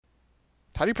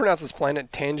How do you pronounce this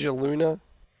planet? Tangaluna?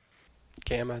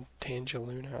 Gamma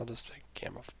Tangaluna? I'll just say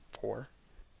Gamma 4.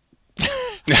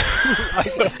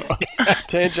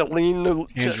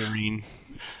 Tangerine.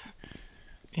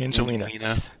 Angelina.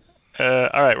 All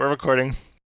right, we're recording.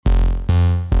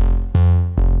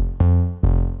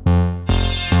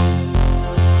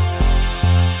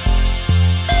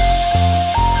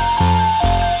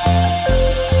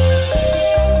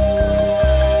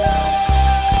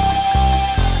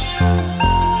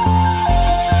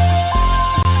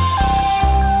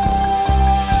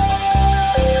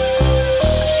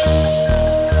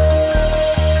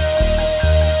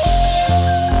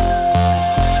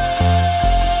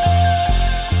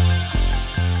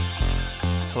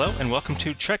 Welcome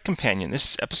to Trek Companion.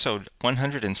 This is episode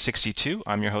 162.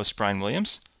 I'm your host, Brian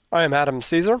Williams. I am Adam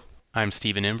Caesar. I'm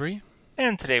Stephen Embry.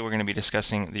 And today we're going to be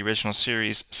discussing the original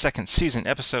series' second season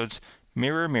episodes,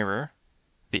 Mirror, Mirror,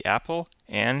 The Apple,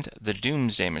 and The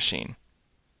Doomsday Machine.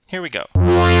 Here we go.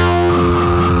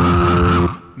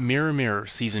 Mirror, Mirror,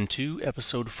 Season 2,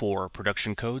 Episode 4,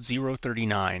 Production Code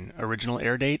 039. Original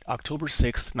air date, October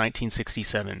 6th,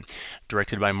 1967.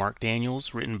 Directed by Mark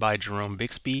Daniels, written by Jerome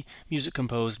Bixby, music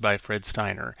composed by Fred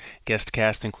Steiner. Guest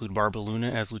cast include Barbara Luna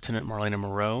as Lieutenant Marlena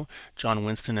Moreau, John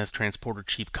Winston as Transporter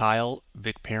Chief Kyle,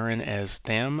 Vic Perrin as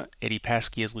Tham, Eddie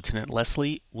Paskey as Lieutenant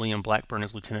Leslie, William Blackburn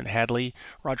as Lieutenant Hadley,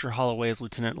 Roger Holloway as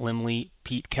Lieutenant Limley,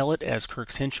 Pete Kellett as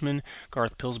Kirk's henchman,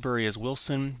 Garth Pillsbury as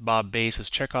Wilson, Bob Bass as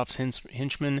Chekhov's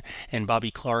henchman, and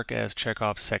Bobby Clark as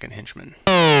Chekhov's second henchman.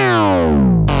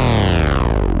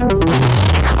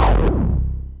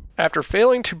 After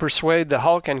failing to persuade the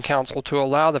Hulkan Council to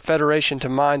allow the Federation to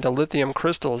mine the lithium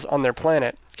crystals on their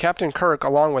planet, Captain Kirk,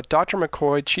 along with Dr.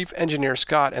 McCoy, Chief Engineer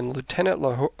Scott, and Lieutenant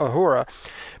Uhura,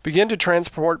 begin to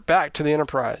transport back to the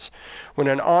Enterprise, when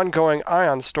an ongoing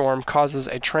ion storm causes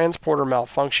a transporter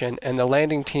malfunction and the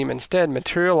landing team instead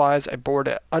materialize aboard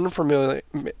an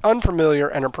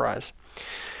unfamiliar Enterprise.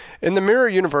 In the Mirror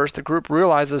universe, the group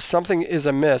realizes something is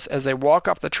amiss as they walk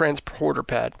off the transporter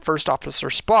pad. First Officer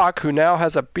Spock, who now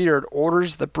has a beard,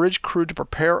 orders the bridge crew to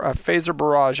prepare a phaser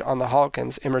barrage on the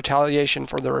Hulkans in retaliation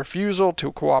for their refusal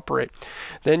to cooperate,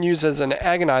 then uses an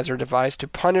agonizer device to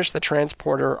punish the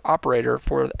transporter operator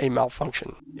for a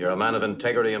malfunction. You're a man of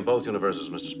integrity in both universes,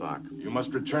 Mr. Spock. You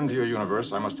must return to your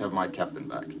universe. I must have my captain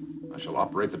back. I shall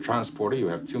operate the transporter. You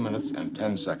have 2 minutes and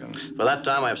 10 seconds. For that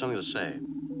time, I have something to say.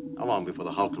 How long before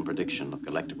the Hulkan prediction of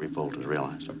collective revolt is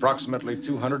realized? Approximately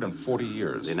 240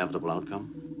 years. The inevitable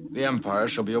outcome? The Empire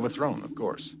shall be overthrown, of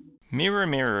course. Mirror,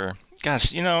 Mirror.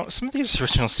 Gosh, you know, some of these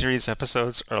original series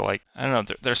episodes are like, I don't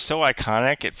know, they're so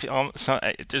iconic.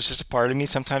 There's just a part of me,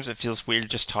 sometimes it feels weird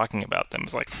just talking about them.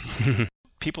 It's like,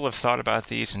 people have thought about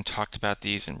these and talked about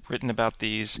these and written about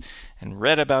these and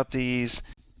read about these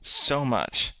so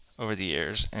much over the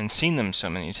years and seen them so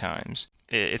many times.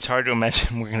 It's hard to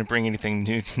imagine we're going to bring anything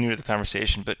new to the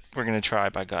conversation, but we're going to try,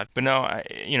 by God. But no,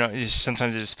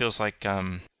 sometimes it just feels like,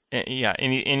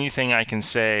 anything I can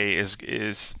say has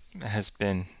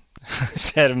been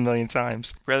said a million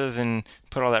times. Rather than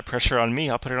put all that pressure on me,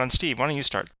 I'll put it on Steve. Why don't you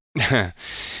start?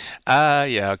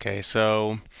 Okay.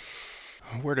 So,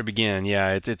 where to begin?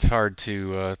 Yeah, it's hard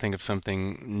to think of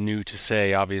something new to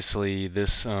say. Obviously,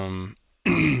 this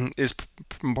is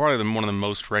probably one of the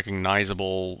most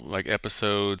recognizable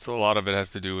episodes. A lot of it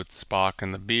has to do with Spock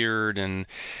and the beard, and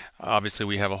obviously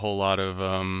we have a whole lot of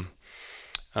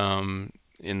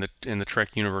in the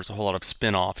Trek universe, a whole lot of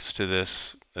spin-offs to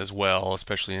this as well,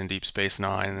 especially in Deep Space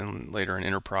Nine and then later in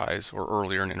Enterprise, or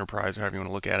earlier in Enterprise, or however you want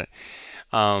to look at it.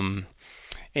 And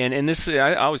this,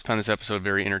 I always found this episode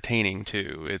very entertaining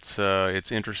too. It's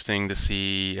interesting to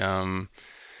see kind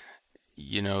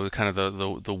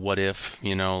of the what if,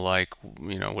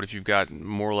 what if you've got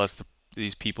more or less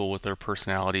these people with their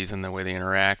personalities and the way they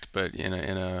interact, but in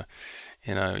a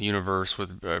universe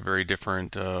with very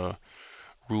different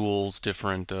rules,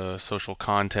 different social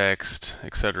context,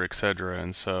 et cetera,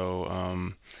 and so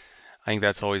I think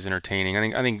that's always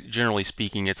entertaining. I think generally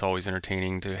speaking, it's always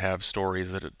entertaining to have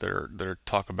stories that are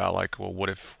talk about what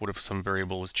if some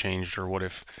variable was changed, or what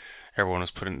if everyone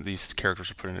was these characters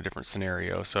were put in a different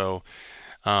scenario. So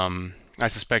I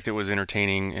suspect it was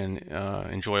entertaining and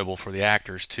enjoyable for the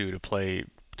actors too, to play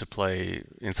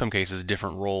in some cases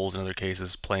different roles, in other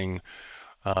cases playing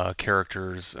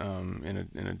characters in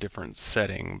a different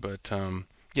setting. But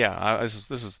this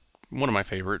is one of my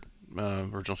favorite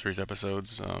original series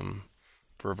episodes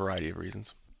for a variety of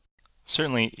reasons.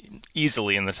 Certainly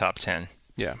easily in the top 10.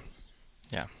 Yeah.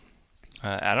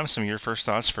 Adam, some of your first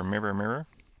thoughts for Mirror, Mirror?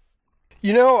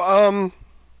 I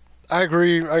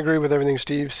agree with everything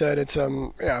Steve said. It's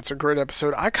a great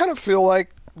episode. I kind of feel like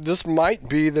this might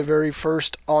be the very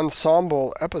first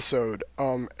ensemble episode.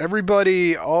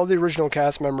 Everybody, all the original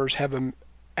cast members have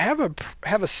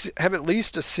at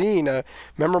least a scene, a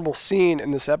memorable scene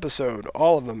in this episode.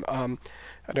 All of them.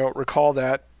 I don't recall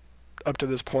that up to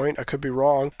this point. I could be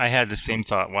wrong. I had the same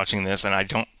thought watching this, and I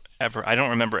don't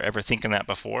remember ever thinking that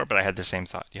before, but I had the same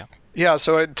thought. Yeah. Yeah.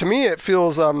 So to me, it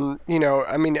feels,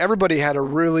 everybody had a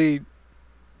really,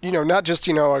 not just,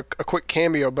 a quick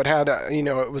cameo, but had,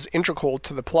 it was integral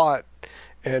to the plot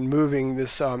and moving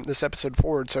this episode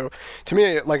forward. So to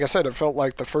me, like I said, it felt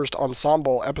like the first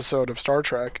ensemble episode of Star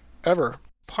Trek ever.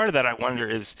 Part of that, I wonder,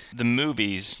 is the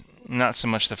movies, not so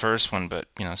much the first one, but,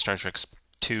 Star Trek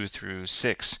 2 through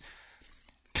 6,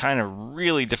 kind of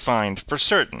really defined for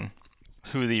certain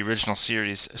who the original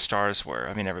series stars were.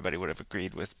 I mean, everybody would have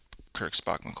agreed with Kirk,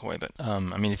 Spock, McCoy, but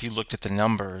if you looked at the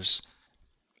numbers,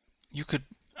 you could,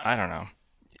 I don't know.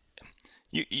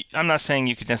 I'm not saying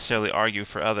you could necessarily argue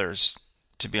for others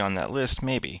to be on that list,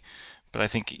 maybe, but I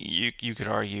think you could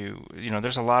argue,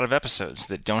 there's a lot of episodes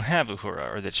that don't have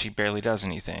Uhura, or that she barely does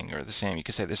anything, or the same. You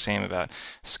could say the same about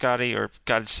Scotty, or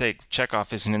God's sake,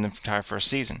 Chekhov isn't in the entire first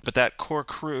season. But that core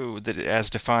crew, that as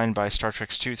defined by Star Trek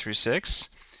 2 through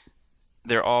 6,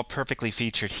 they're all perfectly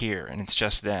featured here, and it's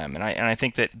just them. And I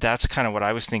think that's kind of what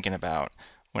I was thinking about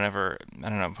whenever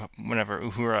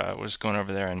Uhura was going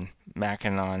over there and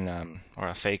macking on, or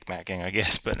a fake macking, I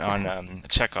guess, but on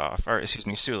Chekhov, or excuse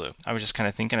me, Sulu. I was just kind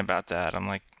of thinking about that. I'm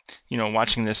like,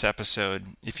 watching this episode,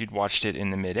 if you'd watched it in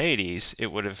the mid-'80s,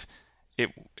 it would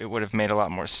have made a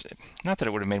lot more, not that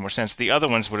it would have made more sense, the other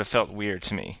ones would have felt weird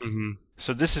to me. Mm-hmm.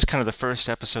 So this is kind of the first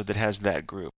episode that has that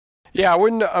group. Yeah,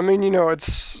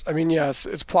 it's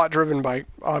plot driven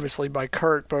obviously by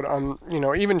Kirk, but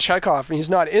even Chekhov, he's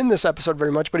not in this episode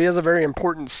very much, but he has a very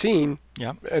important scene,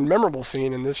 yeah, and memorable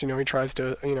scene in this. He tries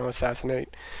to assassinate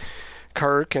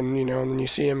Kirk, and and then you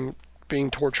see him being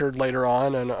tortured later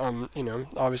on, and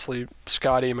obviously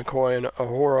Scotty, McCoy, and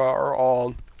Uhura are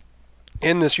all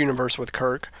in this universe with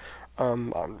Kirk,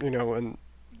 and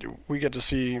we get to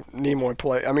see Nimoy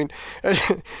play. I mean,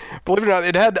 believe it or not,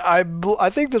 it had. I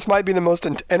think this might be the most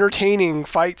entertaining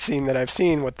fight scene that I've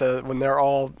seen when they're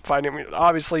all fighting.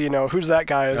 Obviously, who's that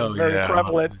guy is very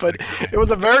prevalent, but it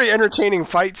was a very entertaining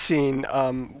fight scene.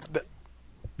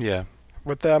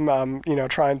 With them,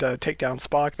 trying to take down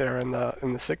Spock there in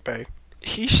the sick bay.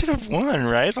 He should have won,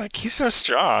 right? Like, he's so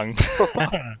strong.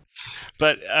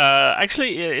 But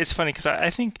actually, it's funny because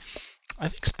I think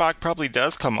Spock probably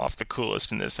does come off the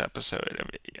coolest in this episode. I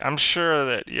mean, I'm sure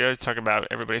that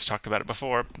everybody's talked about it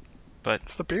before, but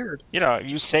it's the beard.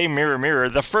 You say mirror, mirror,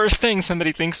 the first thing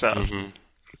somebody thinks of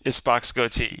is Spock's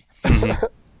goatee. Mm-hmm.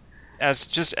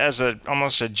 as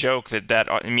almost a joke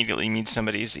that immediately means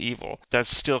somebody's evil.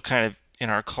 That's still kind of in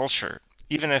our culture.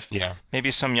 Even if maybe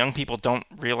some young people don't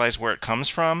realize where it comes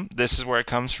from, this is where it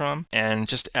comes from. And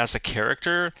just as a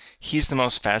character, he's the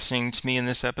most fascinating to me in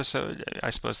this episode. I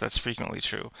suppose that's frequently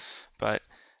true. But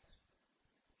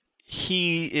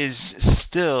he is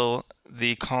still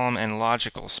the calm and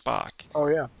logical Spock. Oh,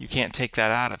 yeah. You can't take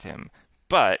that out of him.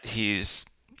 But he's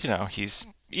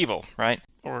evil, right?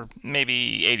 Or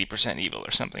maybe 80% evil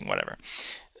or something, whatever.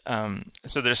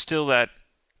 So there's still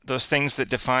those things that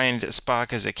defined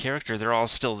Spock as a character, they're all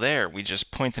still there. We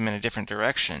just point them in a different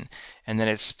direction. And then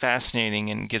it's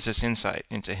fascinating and gives us insight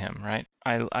into him, right?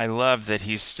 I love that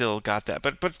he's still got that.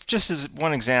 But just as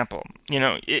one example,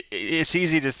 it's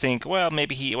easy to think, well,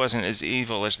 maybe he wasn't as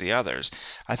evil as the others.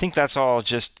 I think that's all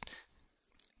just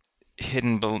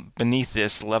hidden beneath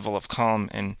this level of calm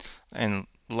and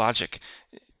logic.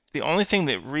 The only thing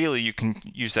that really you can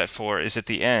use that for is at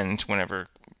the end,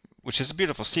 which is a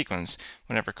beautiful sequence,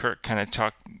 whenever Kirk kind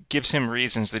of gives him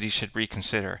reasons that he should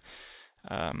reconsider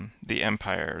the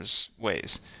Empire's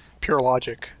ways. Pure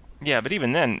logic. Yeah, but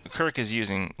even then, Kirk is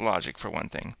using logic for one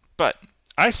thing. But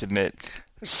I submit,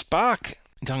 Spock,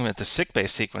 talking about the sickbay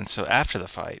sequence, so after the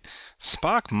fight,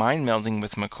 Spock mind-melding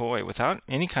with McCoy without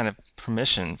any kind of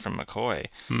permission from McCoy.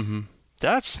 Mm-hmm.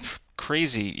 That's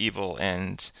crazy evil,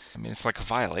 and it's like a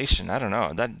violation. I don't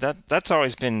know. That's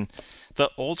always been... The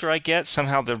older I get,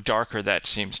 somehow the darker that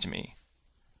seems to me.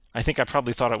 I think I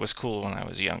probably thought it was cool when I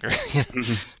was younger.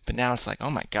 But now it's like, oh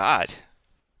my God.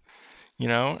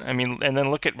 And then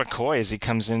look at McCoy as he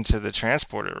comes into the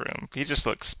transporter room. He just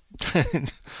looks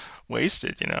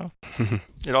wasted,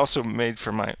 It also made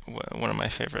for one of my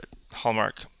favorite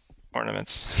Hallmark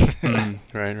ornaments.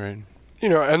 Right.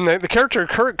 And the character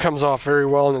Kirk comes off very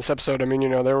well in this episode.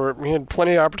 He had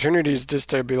plenty of opportunities just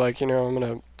to be like, I'm going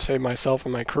to save myself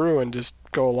and my crew and just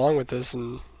go along with this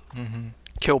and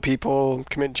kill people,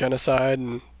 commit genocide,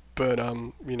 but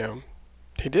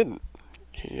he didn't.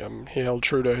 he held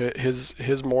true to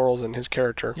his morals and his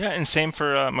character. Yeah, and same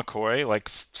for McCoy, like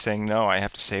saying no, I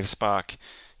have to save Spock,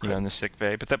 in the sick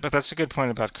bay. But that's a good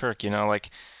point about Kirk. Like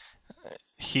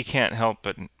he can't help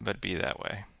but be that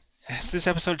way. Has this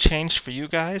episode changed for you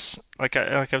guys? Like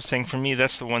I was saying, for me,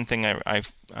 that's the one thing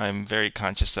I'm very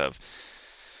conscious of,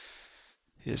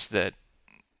 is that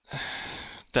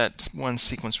one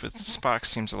sequence with Spock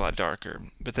seems a lot darker.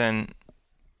 But then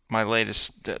my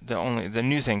latest, the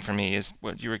new thing for me is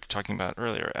what you were talking about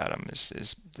earlier, Adam, is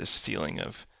this feeling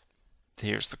of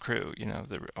here's the crew,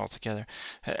 they're all together.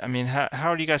 I mean,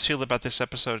 how do you guys feel about this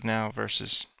episode now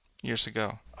versus years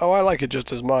ago? Oh, I like it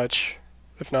just as much,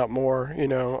 if not more.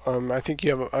 I think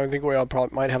we all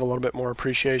probably might have a little bit more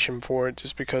appreciation for it,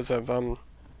 just because of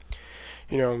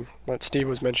what Steve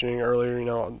was mentioning earlier.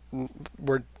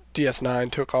 Where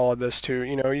DS9 took all of this to.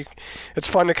 It's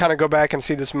fun to kind of go back and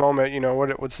see this moment.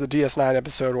 What's the DS9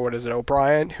 episode, or what is it?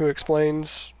 O'Brien who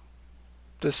explains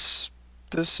this.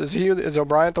 Is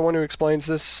O'Brien the one who explains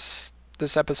this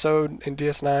episode in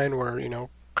DS9 where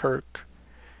Kirk.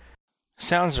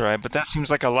 Sounds right, but that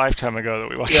seems like a lifetime ago that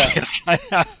we watched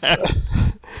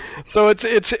DS9. So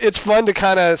it's fun to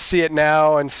kind of see it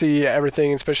now and see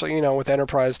everything, especially with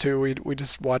Enterprise too. We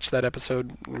just watched that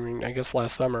episode. I mean, I guess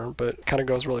last summer, but it kind of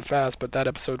goes really fast. But that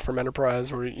episode from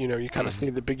Enterprise, where you kind of see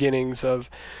the beginnings of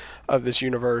this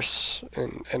universe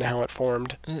and how it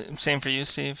formed. Same for you,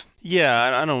 Steve?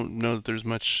 Yeah, I don't know that there's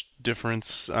much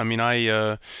difference. I mean,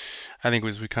 I think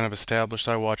as we kind of established,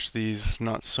 I watched these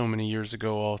not so many years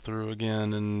ago all through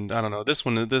again, and I don't know,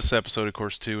 this episode, of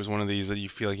course, too, is one of these that you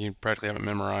feel like you practically haven't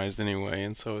memorized anyway,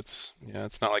 and so it's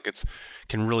not like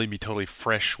can really be totally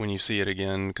fresh when you see it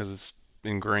again, because it's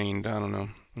ingrained. I don't know.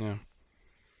 Yeah.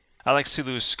 I like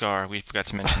Sulu's scar. We forgot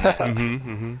to mention that.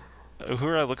 Mm-hmm.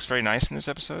 Uhura looks very nice in this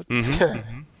episode.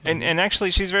 Mm-hmm. And actually,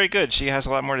 she's very good. She has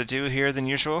a lot more to do here than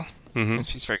usual. Mm-hmm.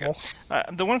 She's very good.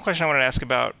 The one question I wanted to ask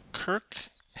about Kirk,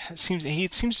 it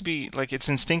seems to be like it's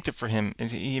instinctive for him.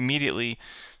 He immediately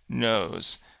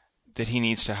knows that he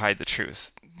needs to hide the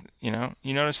truth. You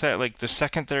notice that, like, the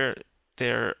second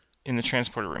they're in the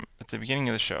transporter room at the beginning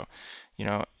of the show,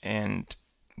 and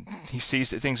he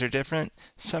sees that things are different.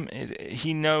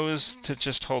 He knows to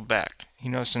just hold back. He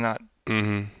knows to not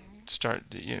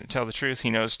tell the truth. He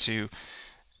knows to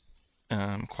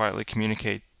quietly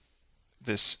communicate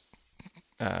this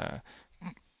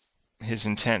his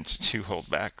intent to hold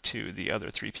back to the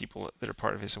other three people that are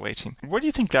part of his away team. Where do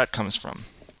you think that comes from?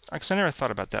 Because I never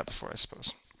thought about that before, I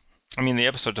suppose. I mean, the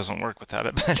episode doesn't work without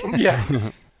it, but...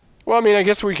 Yeah. Well, I mean, I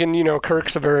guess we can,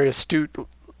 Kirk's a very astute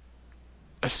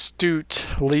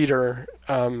leader,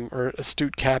 or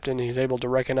astute captain. He's able to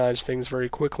recognize things very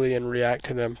quickly and react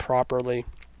to them properly.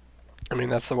 I mean,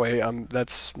 that's the way,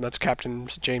 that's Captain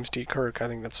James T. Kirk. I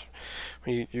think that's,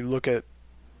 when you look at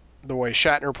the way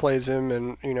Shatner plays him,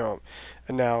 and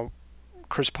and now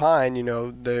Chris Pine,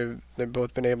 they've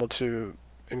both been able to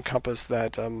encompass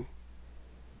that,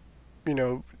 the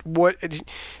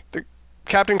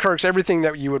Captain Kirk's everything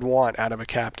that you would want out of a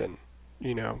captain,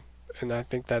 and I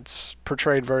think that's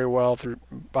portrayed very well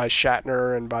by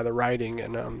Shatner and by the writing.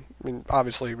 And I mean,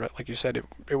 obviously, like you said,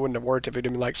 it wouldn't have worked if it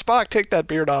had been like, Spock, take that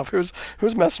beard off. Who's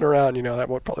messing around? That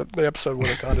would probably, the episode would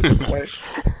have gone a different way.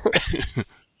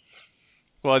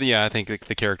 Well, yeah, I think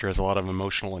the character has a lot of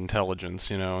emotional intelligence,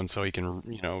 and so he can,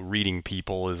 reading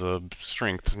people is a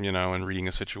strength, and reading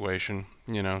a situation,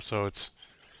 so it's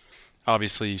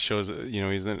obviously shows,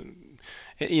 he's,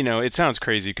 it sounds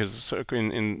crazy because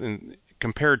in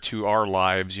compared to our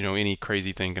lives, any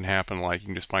crazy thing can happen. Like, you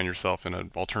can just find yourself in an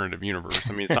alternative universe.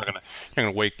 I mean, it's not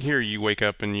gonna you wake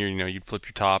up and you'd flip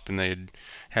your top and they'd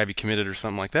have you committed or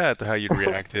something like that. To how you'd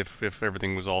react if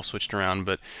everything was all switched around.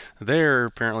 But there,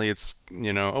 apparently, it's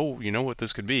what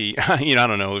this could be. I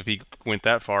don't know if he went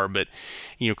that far, but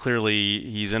clearly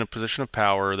he's in a position of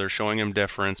power. They're showing him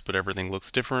deference, but everything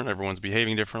looks different. Everyone's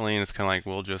behaving differently, and it's kind of like,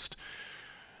 well, just.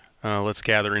 Let's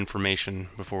gather information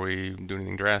before we do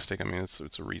anything drastic. I mean,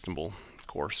 it's a reasonable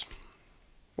course.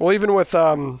 Well, even with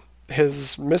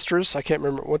his mistress, I can't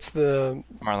remember, what's the...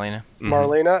 Marlena.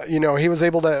 Marlena, he was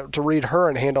able to read her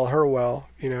and handle her well.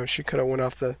 She could have went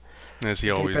off the... As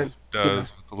he always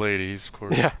does with the ladies, of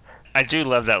course. Yeah. I do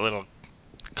love that little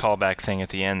callback thing at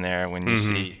the end there when you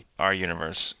see our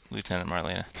universe, Lieutenant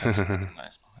Marlena. That's a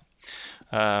nice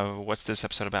moment. What's this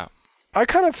episode about? I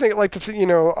kind of think, like,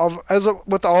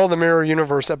 with all the Mirror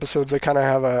Universe episodes, they kind of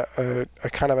have a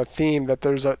kind of a theme that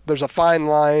there's a fine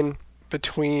line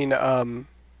between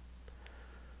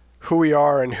who we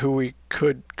are and who we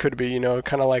could be.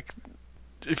 Kind of like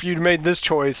if you'd made this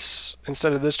choice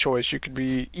instead of this choice, you could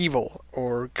be evil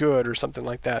or good or something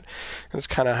like that. That's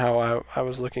kind of how I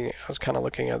was looking. I was kind of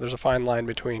looking at. There's a fine line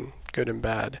between good and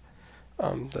bad.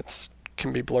 That's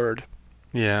can be blurred.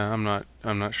 Yeah, I'm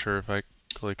not sure if I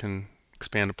really can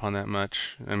expand upon that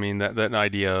much. I mean, that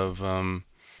idea of that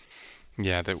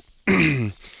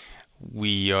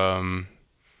we're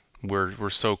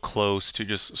so close to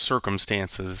just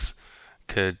circumstances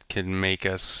could make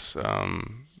us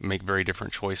make very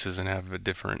different choices and have a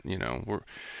different,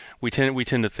 we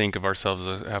tend to think of ourselves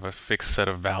as have a fixed set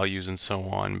of values and so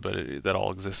on, but that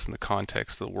all exists in the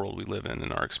context of the world we live in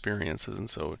and our experiences, and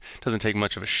so it doesn't take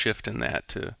much of a shift in that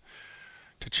to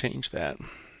change that.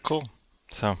 Cool.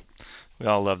 So we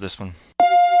all love this one.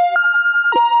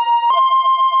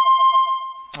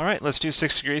 All right, let's do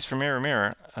 6 degrees for Mirror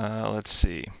Mirror. Let's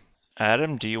see.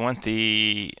 Adam, do you want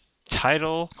the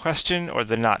title question or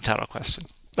the not title question?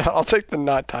 I'll take the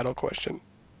not title question.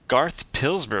 Garth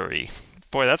Pillsbury.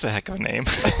 Boy, that's a heck of a name.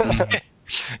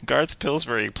 Garth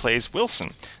Pillsbury plays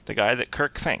Wilson, the guy that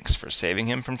Kirk thanks for saving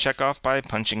him from Chekhov by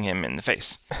punching him in the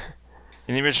face.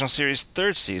 In the original series'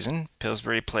 3rd season,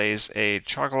 Pillsbury plays a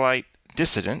troglodyte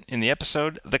dissident in the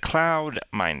episode The Cloud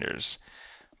Minders.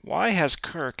 Why has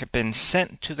Kirk been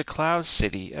sent to the cloud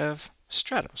city of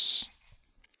Stratos?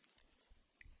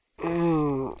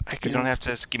 You don't have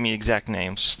to give me exact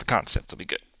names, just the concept will be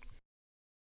good.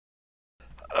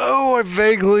 Oh,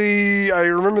 I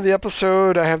remember the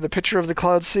episode. I have the picture of the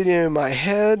Cloud City in my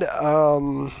head.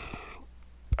 I'm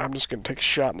just going to take a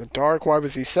shot in the dark. Why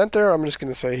was he sent there? I'm just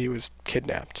going to say he was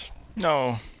kidnapped.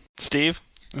 No. Steve?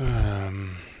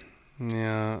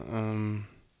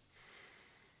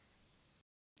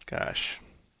 Gosh.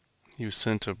 He was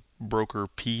sent to broker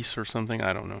peace or something?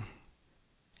 I don't know.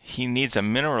 He needs a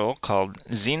mineral called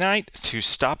Zenite to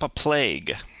stop a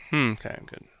plague. Okay,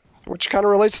 good. Which kind of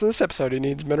relates to this episode. He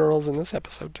needs minerals in this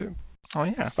episode, too. Oh,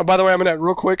 yeah. Oh, by the way, I'm going to,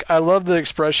 real quick, I love the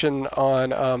expression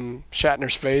on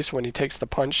Shatner's face when he takes the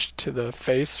punch to the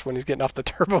face when he's getting off the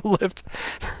turbo lift.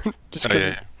 Just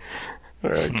because.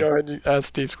 All right, go ahead. Ask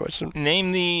Steve's question.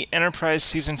 Name the Enterprise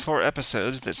Season 4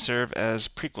 episodes that serve as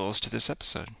prequels to this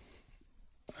episode.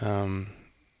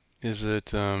 Is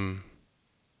it In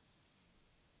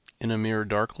a Mirror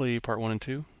Darkly, Part 1 and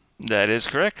 2? That is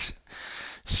correct.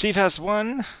 Steve has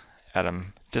one. Adam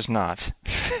does not.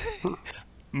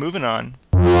 Moving on.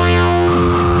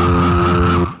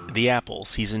 The Apple,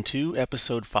 Season 2,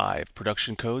 Episode 5,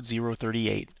 Production Code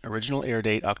 038, Original air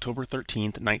date October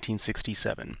 13th,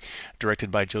 1967.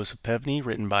 Directed by Joseph Pevney,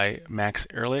 written by Max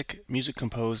Ehrlich, music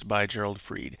composed by Gerald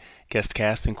Fried. Guest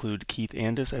cast include Keith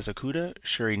Andis as Okuda,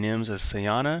 Sherry Nims as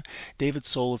Sayana, David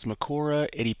Soul as Makora,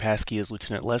 Eddie Paskey as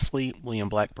Lieutenant Leslie, William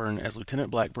Blackburn as Lieutenant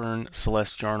Blackburn,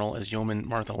 Celeste Jarnell as Yeoman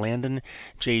Martha Landon,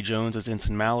 Jay Jones as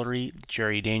Ensign Mallory,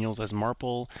 Jerry Daniels as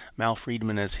Marple, Mal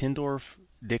Friedman as Hindorf,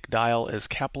 Dick Dial as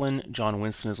Kaplan, John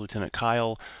Winston as Lieutenant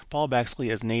Kyle, Paul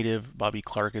Baxley as Native, Bobby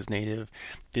Clark as Native,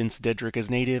 Vince Dedrick as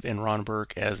Native, and Ron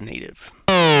Burke as Native.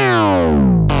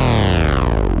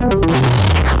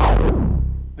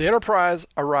 The Enterprise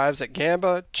arrives at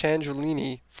Gamba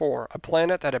Changiulini 4, a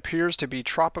planet that appears to be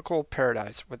tropical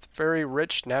paradise with very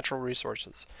rich natural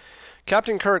resources.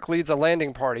 Captain Kirk leads a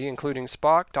landing party, including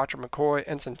Spock, Dr. McCoy,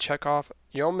 Ensign Chekhov,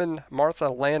 Yeoman Martha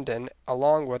Landon,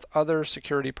 along with other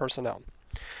security personnel.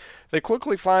 They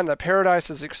quickly find that Paradise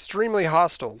is extremely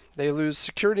hostile. They lose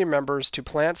security members to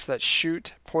plants that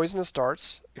shoot poisonous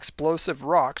darts, explosive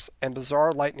rocks, and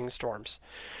bizarre lightning storms.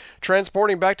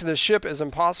 Transporting back to the ship is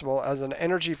impossible as an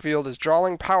energy field is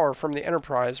drawing power from the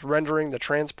Enterprise, rendering the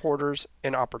transporters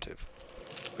inoperative.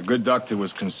 The good doctor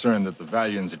was concerned that the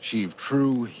Valians achieved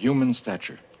true human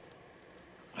stature.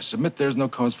 I submit there's no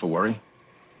cause for worry.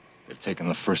 They've taken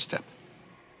the first step.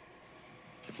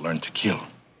 They've learned to kill.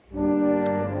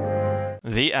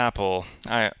 The Apple.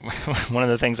 One of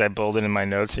the things I bolded in my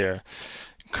notes here.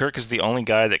 Kirk is the only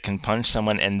guy that can punch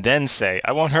someone and then say,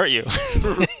 "I won't hurt you."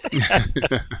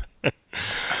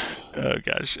 Oh,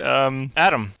 gosh.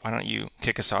 Adam, why don't you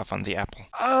kick us off on The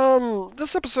Apple?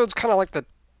 This episode's kind of like the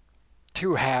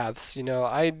two halves.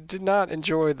 I did not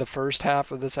enjoy the first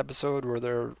half of this episode where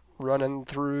they're running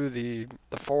through the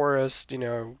forest,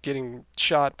 getting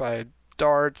shot by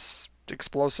darts,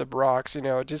 explosive rocks.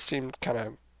 It just seemed kind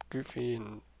of goofy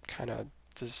and kind of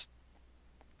just...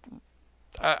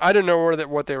 I didn't know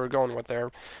what they were going with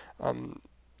there. And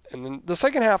then the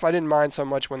second half I didn't mind so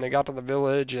much when they got to the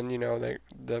village and,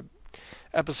 the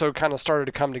episode kind of started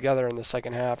to come together in the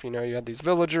second half. You had these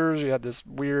villagers, you had this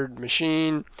weird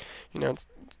machine, it's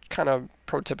kind of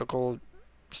prototypical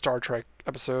Star Trek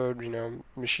episode,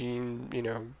 machine,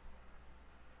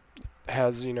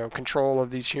 has control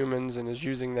of these humans and is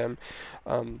using them.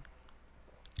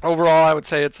 Overall, I would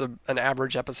say it's an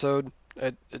average episode.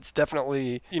 It's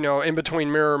definitely, in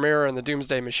between Mirror Mirror and the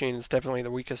Doomsday Machine, it's definitely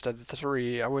the weakest of the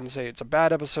three. I wouldn't say it's a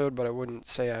bad episode, but I wouldn't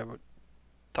say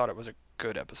thought it was a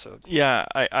good episode. Yeah,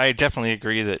 I definitely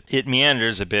agree that it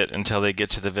meanders a bit until they get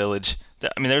to the village.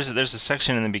 I mean, there's a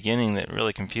section in the beginning that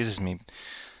really confuses me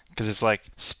because it's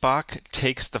like Spock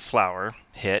takes the flower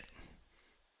hit.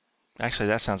 Actually,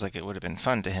 that sounds like it would have been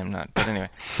fun to him, not. But anyway,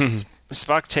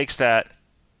 Spock takes that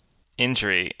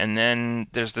injury, and then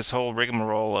there's this whole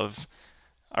rigmarole of,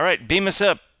 all right, beam us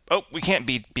up. Oh, we can't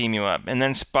beam you up. And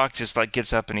then Spock just like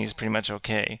gets up and he's pretty much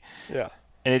okay. Yeah.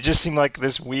 And it just seemed like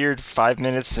this weird 5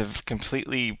 minutes of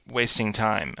completely wasting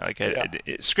time. Like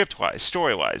script-wise,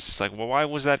 story-wise, it's like, well, why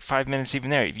was that 5 minutes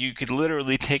even there? If you could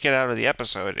literally take it out of the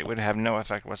episode, it would have no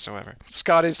effect whatsoever.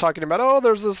 Scotty's talking about,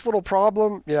 there's this little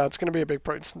problem. Yeah, it's going to be a big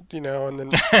problem, and then.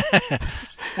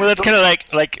 Well, that's kind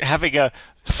of like having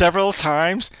several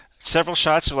shots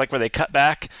where they cut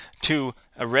back to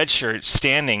a red shirt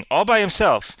standing all by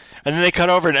himself, and then they cut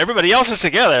over and everybody else is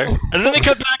together, and then they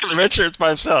cut back and the red shirt's by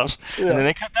himself, and then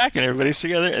they cut back and everybody's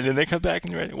together, and then they cut back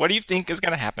and the red. What do you think is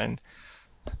going to happen?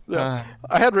 Yeah.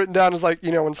 I had written down as when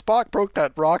Spock broke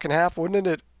that rock in half, wouldn't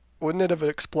it have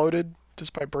exploded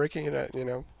just by breaking it?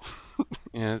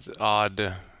 Yeah, it's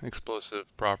odd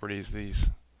explosive properties. These.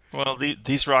 Well,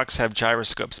 these rocks have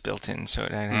gyroscopes built in, so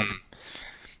it had.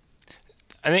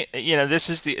 I think this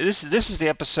is the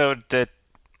episode that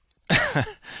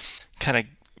kind of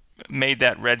made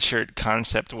that red shirt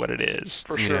concept what it is.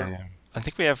 For sure. Yeah. I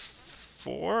think we have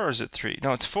 4, or is it 3?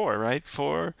 No, it's 4, right?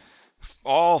 4.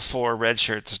 All 4 red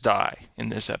shirts die in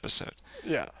this episode.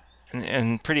 Yeah.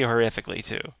 And pretty horrifically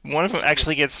too. One of them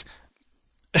actually gets.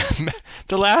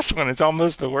 The last one is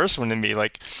almost the worst one to me,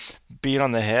 like beat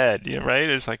on the head, right?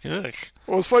 It's like, ugh.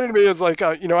 What was funny to me is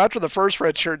after the first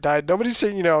red shirt died, nobody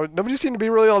seemed to be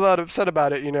really all that upset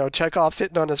about it. Chekhov's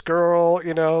hitting on this girl,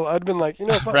 I'd been like,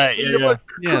 if right,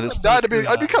 died,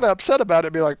 I'd be kind of upset about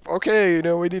it. Be like, okay,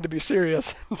 we need to be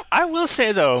serious. I will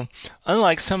say though,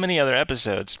 unlike so many other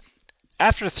episodes,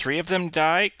 after 3 of them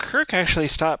die, Kirk actually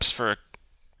stops for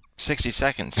 60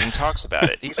 seconds and talks about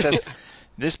it. He says.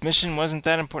 This mission wasn't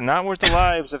that important, not worth the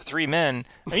lives of 3 men.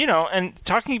 And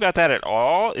talking about that at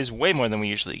all is way more than we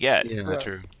usually get. Yeah, that's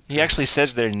true. He actually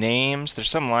says their names. There's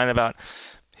some line about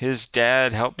his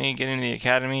dad helped me get into the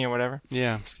academy or whatever.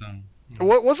 Yeah. So.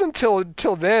 Well, it wasn't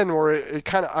till then where it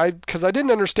kind of because I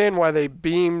didn't understand why they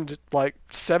beamed like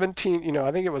 17.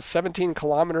 I think it was 17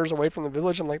 kilometers away from the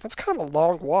village. I'm like, that's kind of a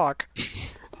long walk.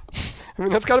 I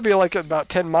mean, that's got to be like about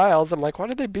 10 miles. I'm like, why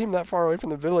did they beam that far away from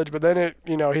the village? But then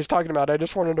he's talking about, I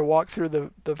just wanted to walk through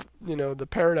the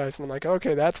paradise. And I'm like,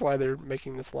 okay, that's why they're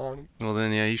making this long. Well,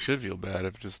 then, yeah, you should feel bad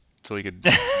if just so he could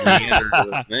meander to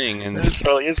the thing. And it's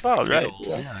really his fault, right?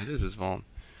 Yeah, it is his fault.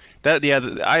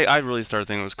 I really started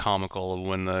thinking it was comical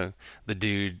when the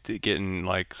dude getting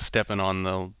stepping on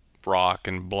the rock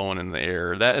and blowing in the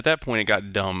air. At that point it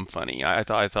got dumb funny. I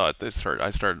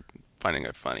started finding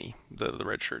it funny, the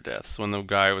red shirt deaths, when the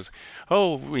guy was,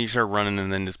 when you start running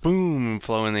and then just boom,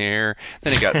 flow in the air.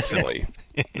 Then it got silly.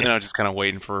 Then I was just kind of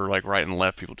waiting for right and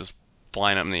left people just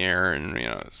flying up in the air, and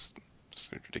it's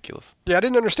ridiculous. Yeah, I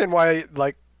didn't understand why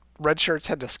red shirts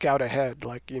had to scout ahead.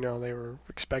 They were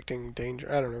expecting danger.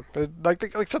 I don't know. But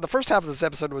like I said, the first half of this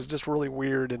episode was just really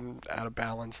weird and out of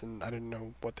balance, and I didn't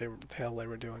know what the hell they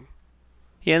were doing.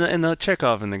 Yeah, and the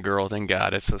Chekhov and the girl, thank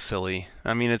God, it's so silly.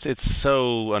 I mean, it's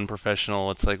so unprofessional.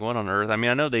 It's like, what on earth? I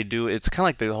mean, I know they do. It's kind of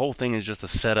like the whole thing is just to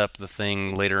set up the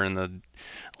thing later in the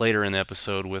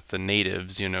episode with the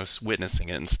natives, witnessing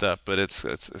it and stuff. But it's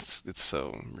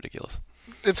so ridiculous.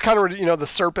 It's kind of the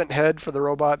serpent head for the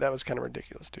robot. That was kind of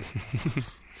ridiculous too.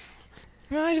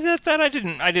 No, I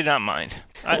did not mind.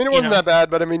 I mean, it wasn't that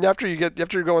bad, but I mean, after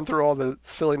you're going through all the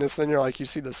silliness, then you're like, you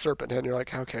see the serpent head, and you're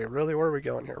like, okay, really, where are we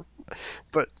going here?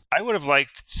 But I would have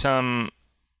liked some.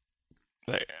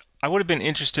 I would have been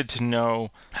interested to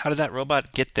know, how did that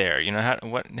robot get there? Some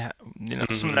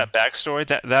of that backstory.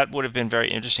 That would have been very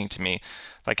interesting to me,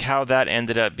 like how that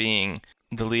ended up being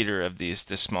the leader of this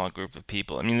small group of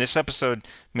people. I mean, this episode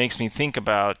makes me think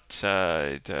about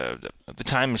the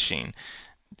Time Machine.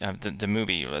 The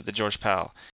movie, the George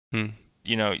Pal.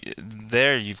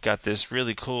 There you've got this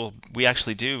really cool. We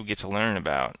actually do get to learn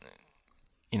about,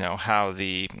 how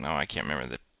I can't remember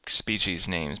the species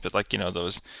names, but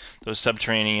those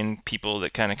subterranean people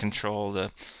that kind of control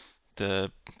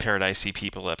the paradisey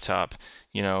people up top.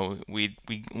 We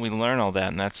learn all that,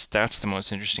 and that's the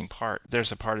most interesting part.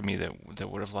 There's a part of me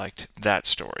that would have liked that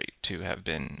story to have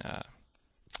been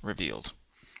revealed.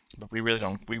 But we really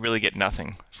don't. We really get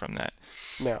nothing from that.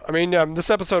 No, I mean, this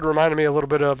episode reminded me a little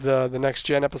bit of the Next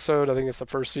Gen episode. I think it's the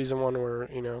first season one where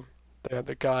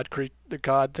the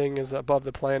God thing is above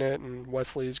the planet and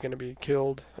Wesley is going to be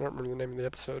killed. I don't remember the name of the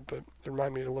episode, but it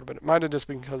reminded me a little bit. It might have just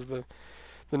been because the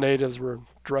natives were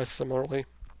dressed similarly.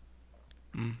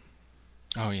 Mm.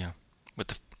 Oh yeah,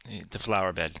 with the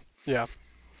flower bed. Yeah.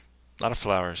 A lot of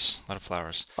flowers. A lot of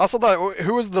flowers. Also,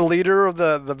 who was the leader of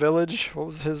the village? What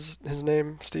was his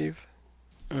name, Steve?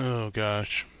 Oh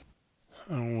gosh,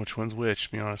 I don't know which one's which,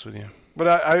 to be honest with you. But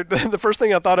I the first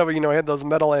thing I thought of, he had those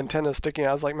metal antennas sticking out.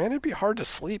 I was like, man, it'd be hard to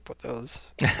sleep with those.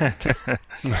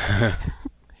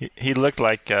 He looked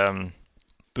like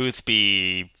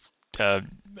Boothby.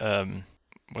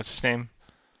 What's his name?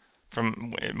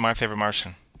 From My Favorite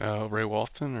Martian. Ray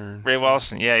Walston Ray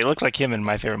Walston. Yeah, he looked like him in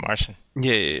My Favorite Martian.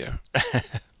 Yeah.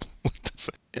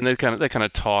 And that kind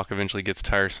of talk eventually gets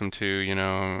tiresome too,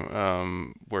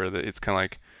 where it's kind of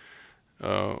like,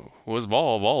 was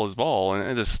ball is ball,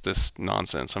 and this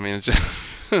nonsense. I mean, it's just,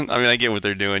 I get what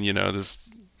they're doing, this,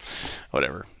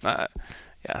 whatever. I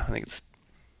think it's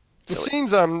silly.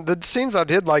 The scenes I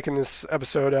did like in this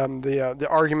episode, the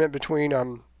argument between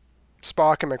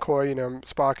Spock and McCoy.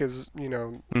 Spock is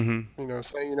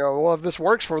saying, well, if this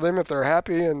works for them, if they're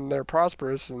happy and they're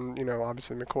prosperous, and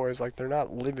obviously McCoy is like, they're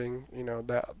not living,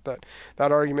 that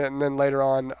argument. And then later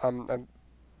on,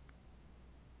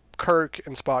 Kirk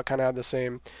and Spock kind of had the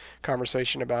same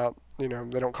conversation about, they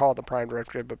don't call it the Prime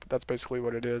Directive, but that's basically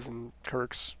what it is. And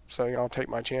Kirk's saying, I'll take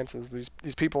my chances.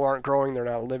 These people aren't growing, they're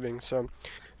not living. So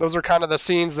those are kind of the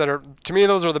scenes that are, to me,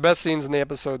 those are the best scenes in the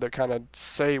episode that kind of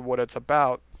say what it's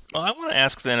about. Well, I want to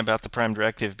ask then about the Prime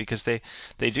Directive, because they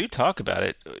do talk about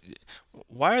it.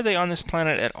 Why are they on this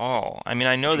planet at all? I mean,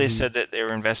 I know they said that they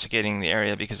were investigating the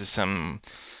area because of some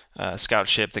scout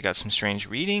ship that got some strange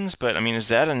readings, but I mean, is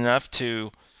that enough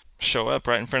to show up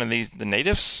right in front of the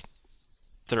natives?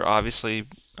 They're obviously,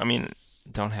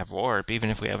 don't have warp, even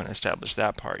if we haven't established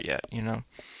that part yet, And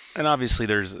obviously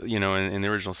there's, in the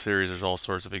original series, there's all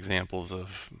sorts of examples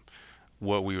of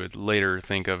what we would later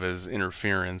think of as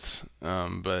interference, this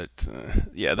Prime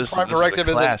Directive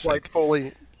isn't quite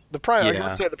fully. I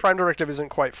would say the Prime Directive isn't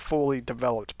quite fully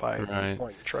developed by this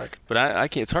point in Trek. But I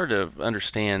can't. It's hard to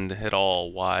understand at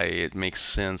all why it makes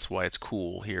sense, why it's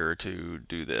cool here to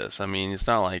do this. I mean, it's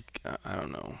not like I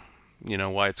don't know,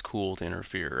 why it's cool to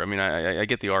interfere. I mean, I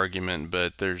get the argument,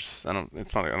 but I don't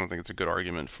think it's a good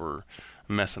argument for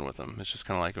messing with them. It's just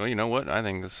kind of like, well, you know what? I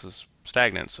think this is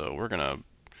stagnant, so we're gonna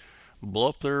blow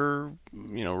up their,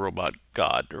 robot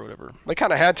god or whatever. They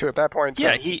kind of had to at that point.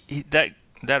 Yeah,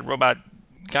 that robot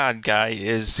god guy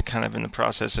is kind of in the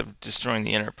process of destroying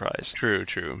the Enterprise. True.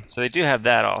 So they do have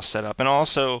that all set up. And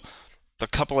also, the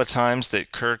couple of times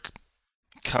that Kirk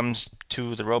comes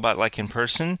to the robot like in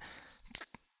person,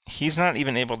 he's not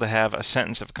even able to have a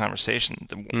sentence of a conversation.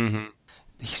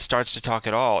 He starts to talk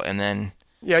at all, and then...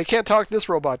 Yeah, you can't talk this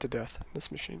robot to death,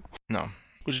 this machine. No.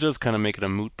 Which does kind of make it a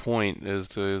moot point as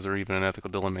to, is there even an ethical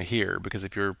dilemma here? Because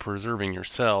if you're preserving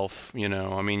yourself, you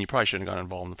probably shouldn't have got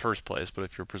involved in the first place, but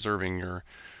if you're preserving the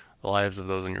lives of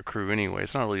those in your crew anyway,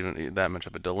 it's not really even that much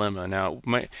of a dilemma. Now,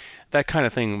 that kind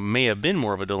of thing may have been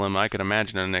more of a dilemma. I could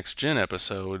imagine in a Next Gen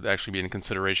episode actually being in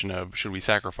consideration of, should we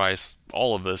sacrifice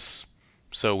all of us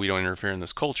so we don't interfere in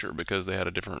this culture, because they had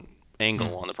a different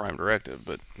angle on the Prime Directive,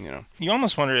 but, You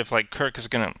almost wonder if, Kirk is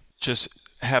going to just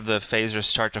have the phasers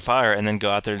start to fire and then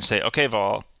go out there and say, okay,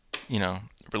 Vol,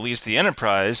 release the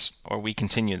Enterprise or we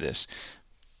continue this.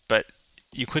 But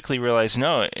you quickly realize,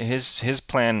 no, his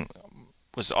plan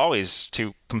was always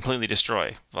to completely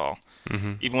destroy Vol.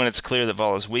 Mm-hmm. Even when it's clear that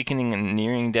Vol is weakening and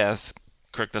nearing death,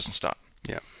 Kirk doesn't stop.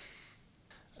 Yeah.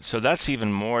 So that's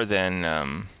even more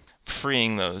than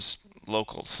freeing those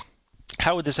locals.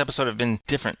 How would this episode have been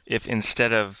different if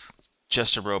instead of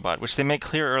just a robot, which they make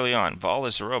clear early on, Vol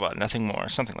is a robot, nothing more,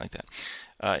 something like that.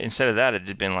 Instead of that, it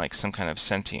had been like some kind of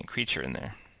sentient creature in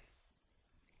there.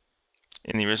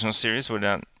 In the original series, it would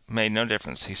have made no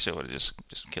difference. He still would have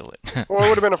just killed it. Well, it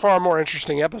would have been a far more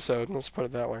interesting episode, let's put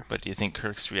it that way. But do you think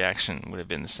Kirk's reaction would have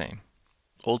been the same?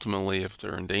 Ultimately, if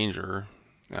they're in danger,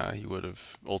 he would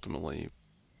have ultimately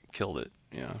killed it,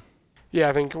 yeah. Yeah,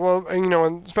 I think, well,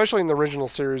 especially in the original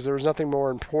series, there was nothing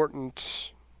more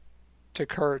important to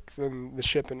Kirk than the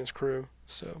ship and his crew.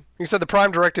 So, like you said, the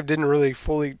Prime Directive didn't really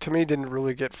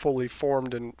get fully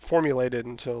formed and formulated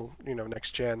until,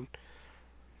 Next Gen.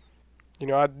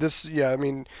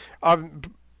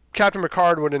 Captain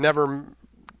Picard would have never,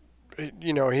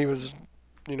 he was,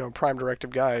 Prime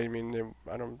Directive guy.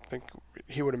 I don't think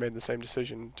he would have made the same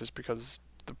decision just because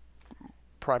the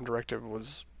Prime Directive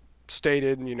was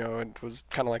stated, it was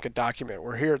kind of like a document.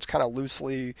 Where here it's kind of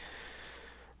loosely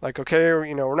like, okay,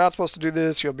 we're not supposed to do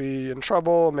this. You'll be in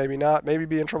trouble, maybe not, maybe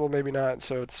be in trouble, maybe not.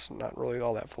 So it's not really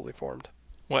all that fully formed.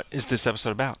 What is this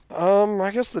episode about?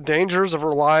 I guess the dangers of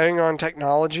relying on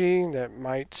technology that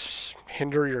might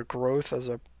hinder your growth as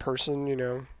a person,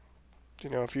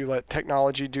 if you let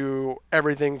technology do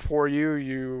everything for you,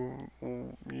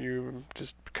 you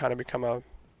just kind of become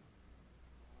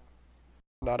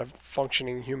not a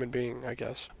functioning human being, I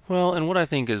guess. Well, and what I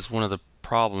think is one of the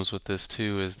problems with this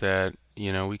too is that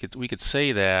we could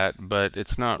say that, but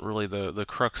it's not really the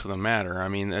crux of the matter. I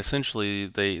mean, essentially,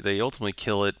 they ultimately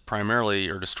kill it primarily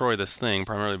or destroy this thing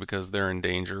primarily because they're in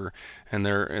danger and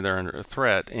they're under a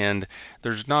threat. And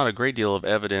there's not a great deal of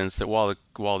evidence that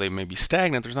while they may be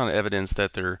stagnant, there's not evidence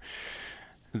that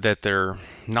they're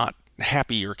not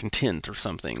happy or content or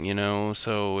something.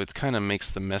 So it kind of makes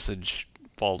the message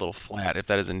fall a little flat if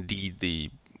that is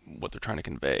indeed what they're trying to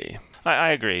convey.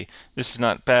 I agree. This is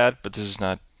not bad, but this is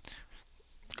not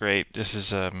great. This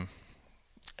is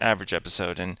average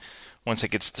episode, and once it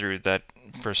gets through that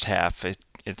first half,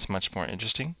 it's much more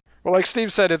interesting. Well, like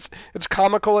Steve said, it's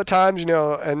comical at times,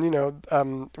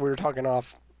 and we were talking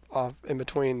off in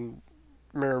between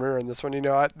Mirror in this one.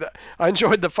 I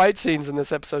enjoyed the fight scenes in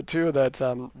this episode too. That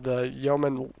the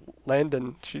yeoman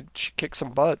Landon, she kicked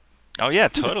some butt. Oh yeah,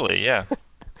 totally, yeah.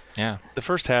 Yeah. The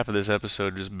first half of this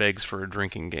episode just begs for a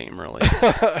drinking game, really.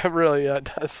 Really, yeah, it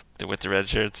does. With the red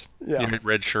shirts? Yeah.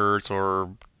 Red shirts or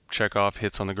Chekhov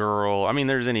hits on the girl. I mean,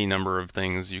 there's any number of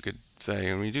things you could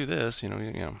say when you do this, A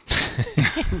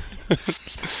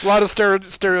lot of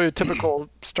stereotypical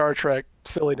Star Trek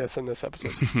silliness in this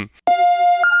episode.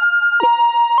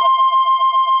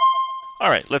 All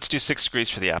right, let's do 6 degrees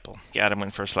for the apple. Adam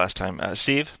went first last time.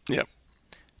 Steve? Yep.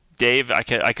 Dave, I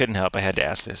couldn't help. I had to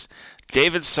ask this.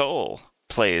 David Soul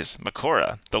plays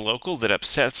Makora, the local that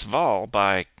upsets Vol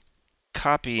by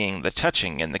copying the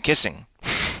touching and the kissing.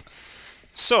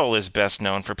 Soul is best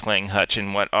known for playing Hutch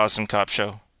in what awesome cop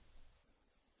show?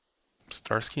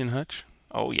 Starsky and Hutch?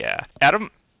 Oh, yeah.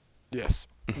 Adam? Yes.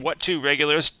 What 2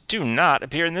 regulars do not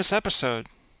appear in this episode?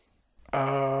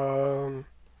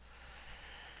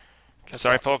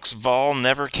 Sorry, folks. Vol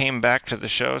never came back to the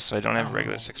show, so I don't have a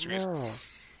regular 6 degrees. No.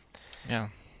 Yeah.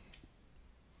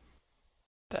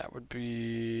 That would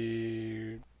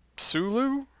be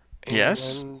Sulu?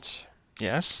 Yes. And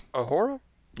Yes. Uhura?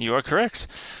 You are correct.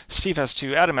 Steve has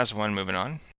 2. Adam has 1. Moving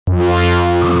on.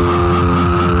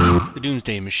 The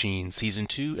Doomsday Machine, Season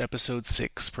 2, Episode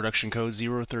 6, Production Code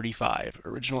 035.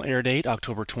 Original air date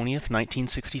October 20th,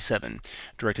 1967.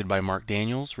 Directed by Mark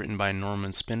Daniels, written by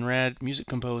Norman Spinrad, music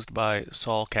composed by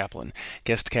Saul Kaplan.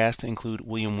 Guest cast include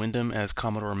William Wyndham as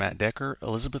Commodore Matt Decker,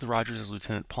 Elizabeth Rogers as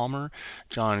Lieutenant Palmer,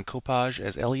 John Kopaj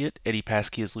as Elliot, Eddie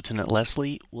Paskey as Lieutenant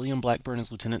Leslie, William Blackburn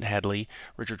as Lieutenant Hadley,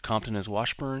 Richard Compton as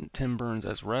Washburn, Tim Burns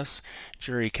as Russ,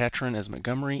 Jerry Catron as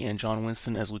Montgomery, and John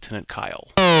Winston as Lieutenant Kyle.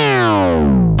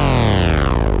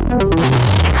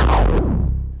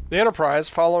 The Enterprise,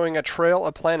 following a trail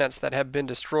of planets that have been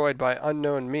destroyed by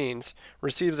unknown means,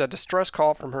 receives a distress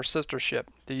call from her sister ship,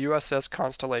 the USS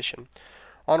Constellation.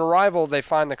 On arrival, they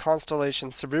find the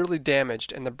Constellation severely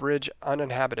damaged and the bridge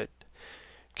uninhabited.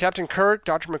 Captain Kirk,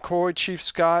 Dr. McCoy, Chief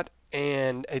Scott,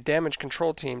 and a damage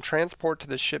control team transport to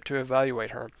the ship to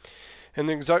evaluate her. In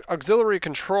the auxiliary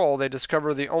control, they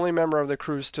discover the only member of the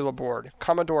crew still aboard,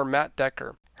 Commodore Matt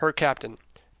Decker, her captain.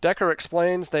 Decker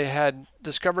explains they had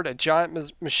discovered a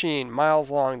giant machine miles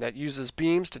long that uses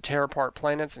beams to tear apart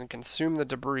planets and consume the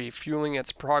debris, fueling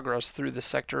its progress through the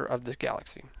sector of the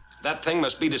galaxy. That thing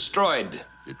must be destroyed.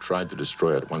 You tried to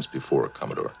destroy it once before,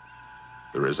 Commodore.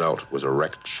 The result was a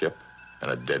wrecked ship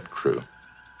and a dead crew.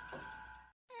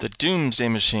 The Doomsday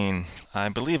Machine. I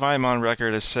believe I'm on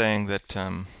record as saying that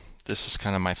this is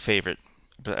kind of my favorite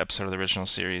episode of the original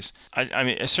series. I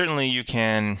mean, certainly you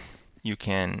can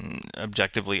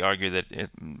objectively argue that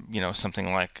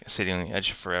something like City on the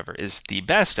Edge of Forever is the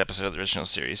best episode of the original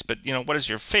series. But what is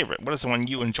your favorite? What is the one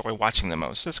you enjoy watching the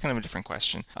most? That's kind of a different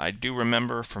question. I do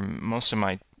remember from most of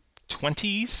my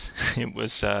 20s, it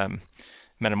was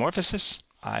Metamorphosis.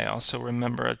 I also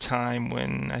remember a time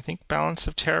when I think Balance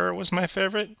of Terror was my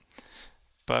favorite.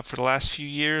 But for the last few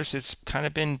years, it's kind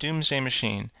of been Doomsday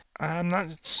Machine. I'm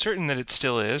not certain that it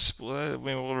still is.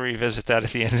 We'll revisit that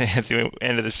at the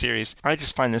end of the series. I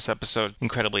just find this episode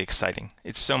incredibly exciting.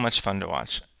 It's so much fun to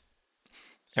watch.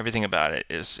 Everything about it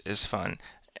is fun.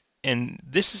 And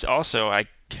this is also, I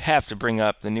have to bring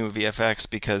up the new VFX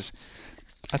because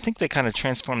I think they kind of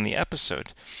transformed the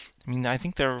episode. I mean, I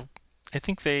think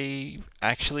they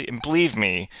actually, and believe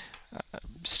me,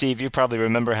 Steve, you probably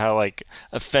remember how like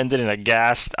offended and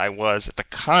aghast I was at the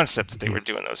concept that they were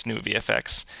doing those new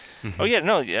VFX. Oh yeah,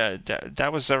 no, yeah,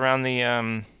 that was around the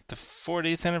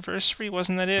 40th anniversary,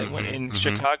 wasn't that it? When in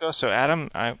Chicago. So Adam,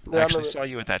 I actually saw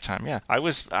you at that time. Yeah, I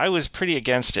was pretty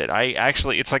against it. I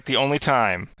actually, it's like the only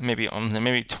time,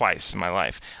 maybe twice in my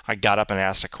life, I got up and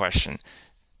asked a question.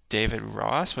 David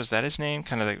Ross, was that his name?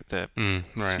 Kind of the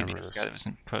CBS guy that was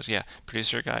in post, yeah,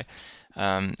 producer guy.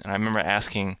 And I remember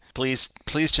asking, please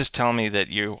just tell me that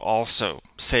you're also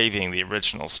saving the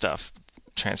original stuff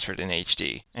transferred in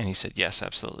HD. And he said, yes,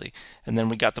 absolutely. And then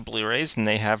we got the Blu-rays, and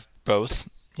they have both,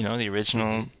 the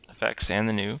original effects and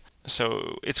the new.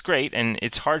 So it's great, and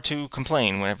it's hard to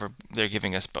complain whenever they're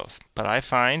giving us both. But I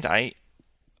find I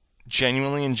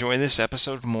genuinely enjoy this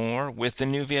episode more with the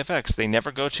new VFX. They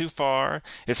never go too far.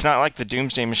 It's not like the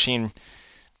Doomsday Machine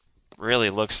really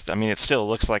looks, it still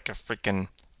looks like a freaking,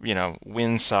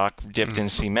 windsock dipped in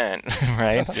cement,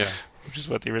 right? Yeah. Which is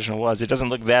what the original was. It doesn't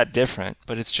look that different,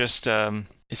 but it's just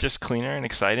cleaner and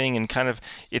exciting, and kind of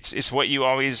it's what you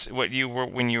were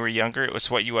when you were younger. It was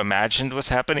what you imagined was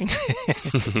happening.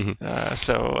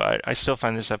 So I still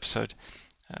find this episode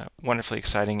wonderfully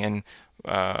exciting, and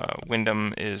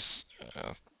Wyndham is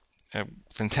a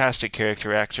fantastic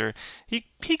character actor.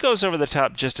 He goes over the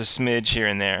top just a smidge here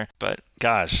and there, but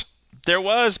gosh, there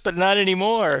was, but not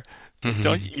anymore.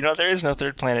 Don't there is no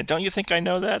third planet. Don't you think I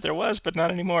know that? There was, but not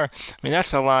anymore.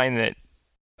 That's a line that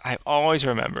I always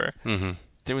remember.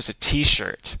 There was a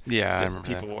T-shirt that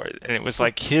people wore, and it was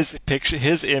like his picture,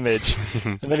 his image,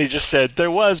 and then he just said, "There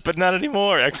was, but not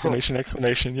anymore!" Exclamation!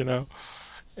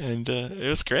 And it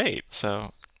was great.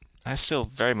 So I still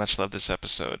very much love this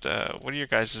episode. What are your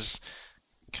guys'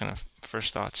 kind of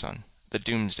first thoughts on the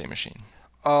Doomsday Machine?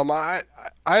 I'd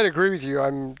agree with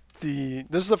you.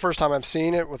 This is the first time I've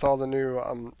seen it with all the new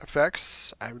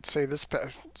effects. I would say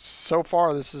so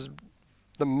far this is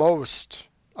the most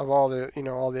of all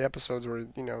the episodes where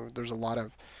there's a lot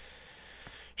of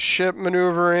ship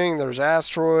maneuvering. There's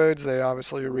asteroids. They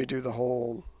obviously redo the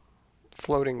whole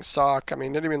floating sock.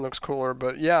 It even looks cooler.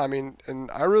 But yeah,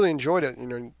 and I really enjoyed it.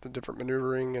 The different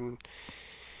maneuvering and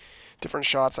different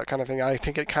shots, that kind of thing. I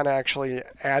think it kind of actually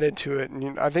added to it,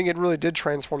 and I think it really did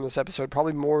transform this episode,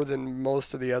 probably more than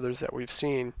most of the others that we've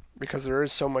seen, because there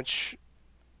is so much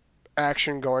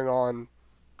action going on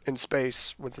in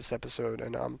space with this episode,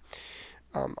 and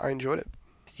I enjoyed it.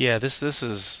 Yeah, this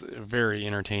is a very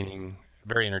entertaining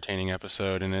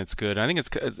episode, and it's good. I think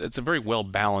it's a very well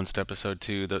balanced episode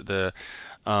too. The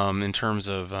in terms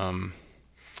of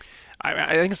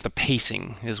I think it's the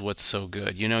pacing is what's so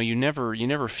good. You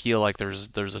never feel like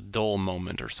there's a dull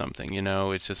moment or something.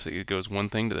 It's just it goes one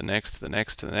thing to the next, to the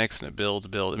next, to the next, and it builds.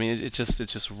 It's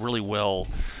just really well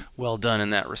done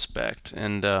in that respect.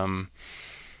 And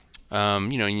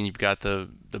you've got the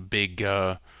big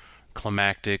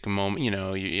climactic moment.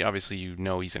 Obviously he's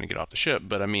going to get off the ship,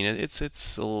 but it's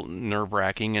a little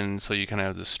nerve-wracking, and so you kind of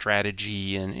have the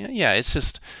strategy, and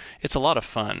it's a lot of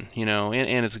fun,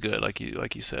 and it's good, like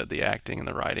you said, the acting and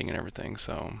the writing and everything.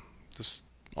 So just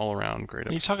all around great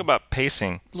episode. You talk about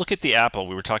pacing. Look at the apple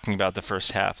we were talking about the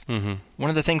first half. One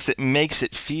of the things that makes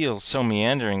it feel so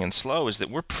meandering and slow is that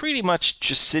we're pretty much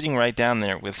just sitting right down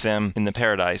there with them in the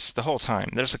paradise the whole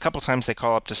time. There's a couple times they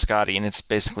call up to Scotty, and it's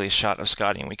basically a shot of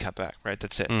Scotty, and we cut back, right?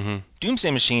 That's it.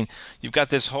 Doomsday Machine, you've got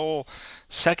this whole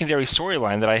secondary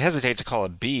storyline that I hesitate to call a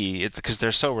B, because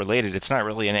they're so related. It's not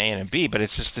really an A and a B, but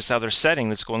it's just this other setting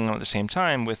that's going on at the same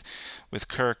time with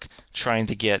Kirk trying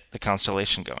to get the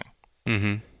Constellation going.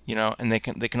 And they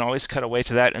can always cut away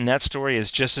to that, and that story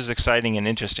is just as exciting and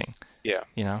interesting.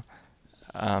 Yeah.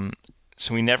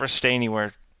 So we never stay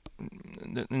anywhere.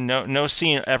 No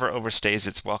scene ever overstays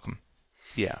its welcome.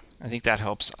 Yeah. I think that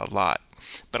helps a lot.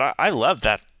 But I love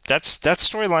that. That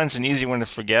storyline's an easy one to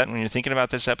forget when you're thinking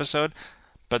about this episode.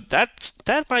 But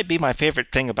that might be my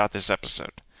favorite thing about this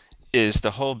episode, is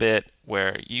the whole bit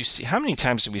where you see, how many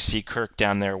times do we see Kirk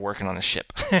down there working on a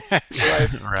ship?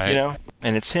 Right.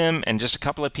 And it's him and just a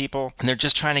couple of people, and they're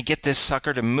just trying to get this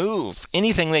sucker to move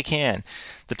anything they can.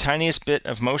 The tiniest bit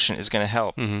of motion is going to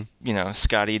help.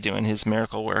 Scotty doing his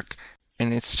miracle work,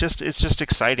 and it's just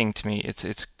exciting to me. It's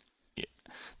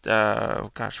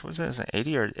what was it? Is it an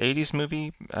 80s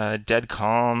movie? Dead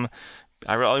Calm.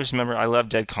 I always remember I loved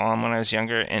Dead Calm when I was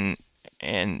younger, and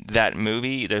that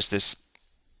movie, there's this.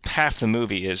 Half the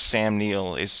movie is Sam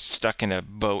Neill is stuck in a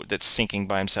boat that's sinking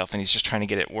by himself, and he's just trying to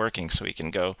get it working so he can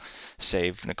go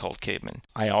save Nicole Kidman.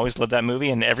 I always loved that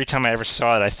movie, and every time I ever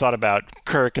saw it, I thought about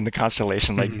Kirk and the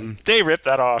Constellation. Like, they ripped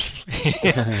that off.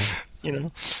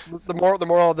 The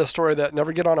moral of the story, that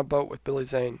never get on a boat with Billy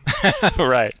Zane.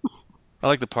 Right. I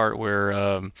like the part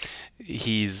where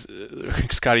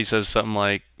Scotty says something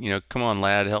like, come on,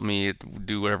 lad, help me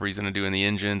do whatever he's going to do in the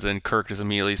engines, and Kirk just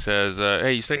immediately says,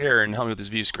 hey, you stay here and help me with this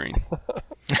view screen.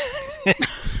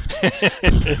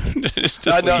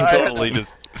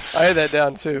 I had that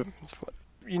down too.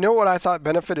 You know what I thought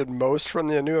benefited most from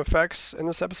the new effects in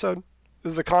this episode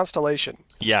is the constellation.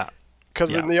 Yeah.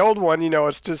 Because in the old one,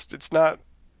 it's not.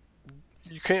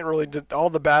 You can't really do all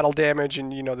the battle damage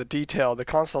and the detail. The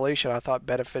constellation I thought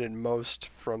benefited most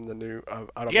from the new.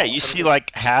 I don't know. You see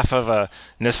like half of a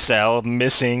nacelle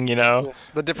missing. The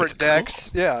different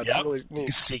decks. Cool. Yeah, it's really neat. You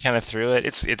can see kind of through it.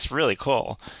 It's really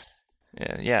cool.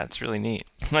 Yeah, it's really neat.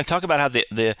 When I talk about how the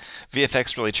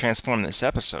VFX really transformed this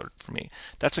episode for me,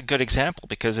 that's a good example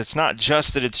because it's not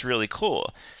just that it's really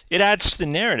cool. It adds to the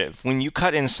narrative. When you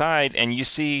cut inside and you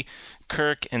see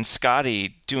Kirk and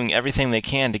Scotty doing everything they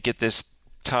can to get this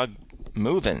tug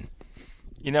moving,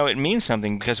 it means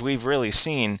something because we've really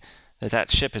seen that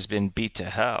ship has been beat to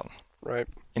hell. Right.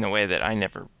 In a way that I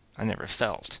never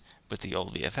felt with the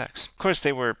old VFX. Of course,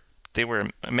 they were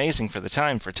amazing for the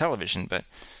time for television, but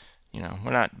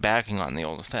we're not backing on the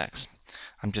old effects.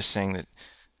 I'm just saying that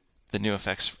the new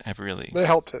effects have really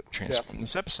helped it transform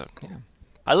this episode. Yeah.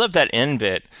 I love that end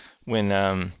bit when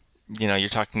you're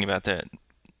talking about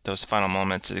those final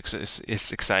moments.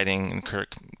 It's exciting, and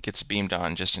Kirk gets beamed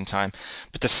on just in time.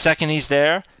 But the second he's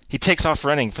there, he takes off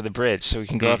running for the bridge so he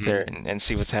can go up there and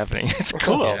see what's happening. It's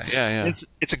cool. Yeah.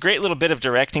 It's a great little bit of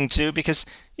directing too, because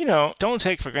don't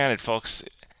take for granted, folks.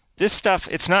 This stuff.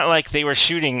 It's not like they were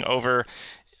shooting over.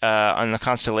 On the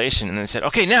constellation, and they said,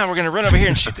 "Okay, now we're going to run over here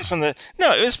and shoot this on the."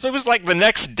 No, it was like the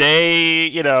next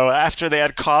day, after they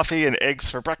had coffee and eggs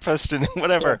for breakfast and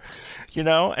whatever,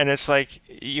 And it's like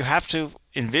you have to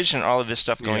envision all of this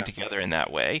stuff going together in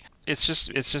that way. It's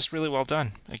just really well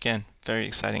done. Again, very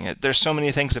exciting. There's so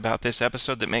many things about this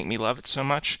episode that make me love it so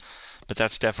much, but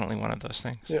that's definitely one of those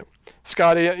things. Yeah.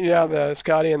 Scotty, the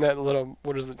Scotty and that little,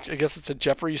 what is it? I guess it's a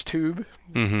Jeffries tube.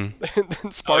 Mm-hmm.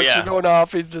 And sparks are going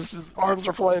off. His arms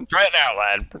are flying. Right now,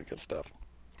 lad. Pretty good stuff.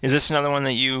 Is this another one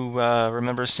that you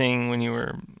remember seeing when you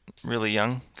were really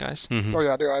young, guys? Mm-hmm. Oh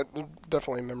yeah, dude,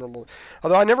 definitely memorable.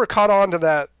 Although I never caught on to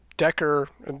that Decker.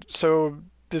 And so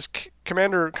this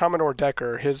Commodore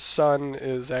Decker, his son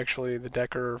is actually the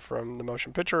Decker from the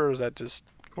motion picture, or is that just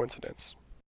coincidence?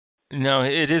 No,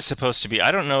 it is supposed to be.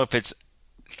 I don't know if it's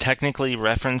technically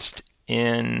referenced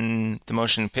in the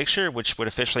motion picture, which would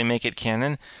officially make it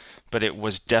canon, but it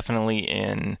was definitely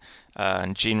in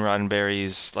Gene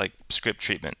Roddenberry's script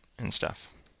treatment and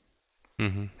stuff.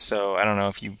 Mm-hmm. So I don't know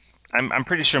if you. I'm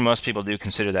pretty sure most people do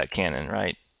consider that canon,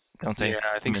 right? Don't they? Yeah,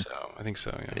 I think so.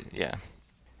 Yeah. Yeah.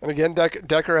 And again,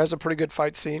 Decker has a pretty good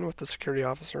fight scene with the security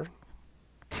officer.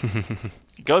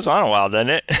 It goes on a while, doesn't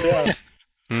it? Yeah.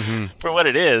 Mm-hmm. For what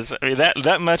it is, I mean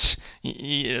that much.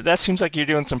 That seems like you're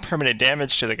doing some permanent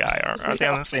damage to the guy. Aren't they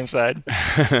on the same side?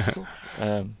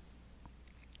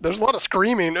 There's a lot of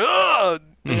screaming. Ugh!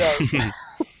 Yeah.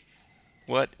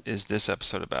 What is this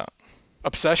episode about?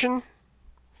 Obsession?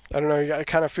 I don't know. It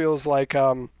kind of feels like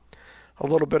a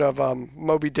little bit of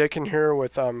Moby Dick in here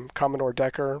with Commodore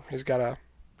Decker. He's got to,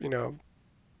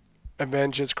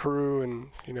 avenge his crew and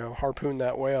harpoon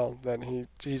that whale. Then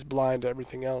he's blind to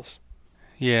everything else.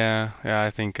 Yeah, I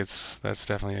think that's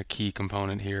definitely a key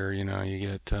component here. You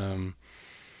get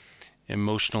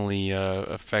emotionally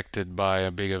affected by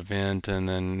a big event and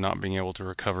then not being able to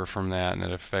recover from that, and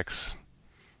it affects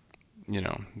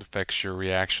your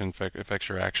reaction, affects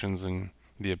your actions and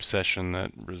the obsession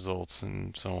that results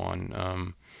and so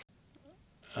on.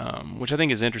 Which I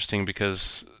think is interesting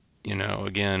because,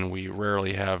 again, we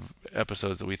rarely have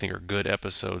episodes that we think are good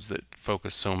episodes that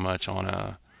focus so much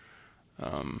on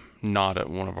not at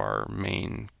one of our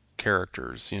main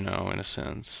characters, in a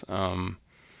sense.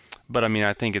 But I mean,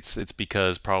 I think it's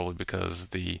probably because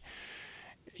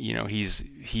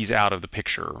he's out of the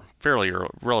picture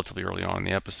relatively early on in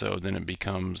the episode. Then it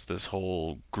becomes this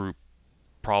whole group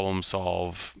problem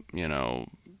solve,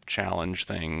 challenge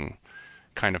thing,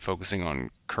 kind of focusing on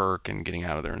Kirk and getting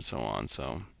out of there and so on.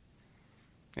 So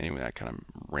anyway, I kind of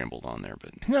rambled on there,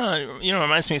 but no, it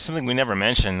reminds me of something we never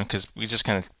mentioned because we just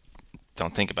kind of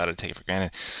don't think about it, take it for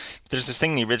granted. There's this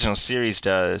thing the original series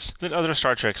does that other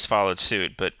Star Treks followed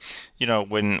suit, but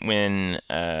when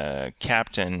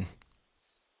Captain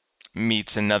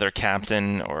meets another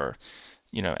captain or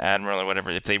Admiral or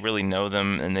whatever, if they really know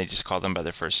them and they just call them by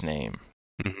their first name,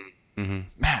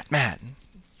 Matt,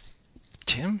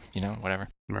 Jim, whatever.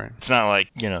 Right. It's not like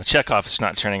Chekhov is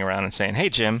not turning around and saying, "Hey,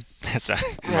 Jim." That's not,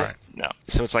 right. No.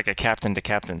 So it's like a captain to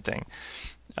captain thing.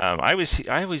 I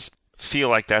always feel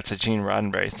like that's a Gene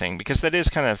Roddenberry thing because that is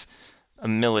kind of a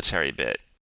military bit.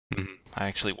 Mhm. I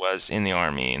actually was in the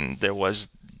Army, and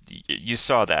you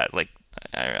saw that. Like,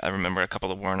 I remember a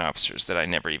couple of warrant officers that I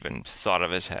never even thought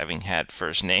of as having had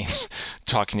first names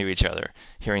talking to each other,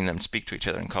 hearing them speak to each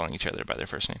other and calling each other by their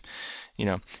first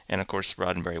name. And of course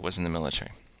Roddenberry was in the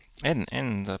military.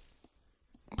 And the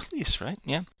police, right?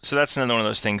 Yeah. So that's another one of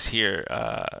those things here.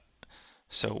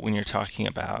 So when you're talking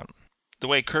about the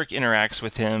way Kirk interacts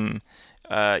with him,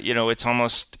 it's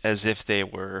almost as if they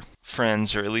were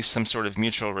friends, or at least some sort of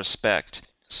mutual respect,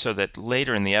 so that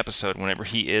later in the episode, whenever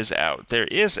he is out, there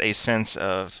is a sense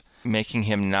of making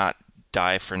him not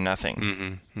die for nothing.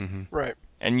 Mm-hmm. Mm-hmm. Right.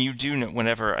 And you do know,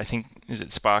 whenever, I think, is it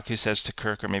Spock who says to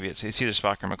Kirk, or maybe it's either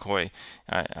Spock or McCoy,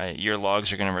 your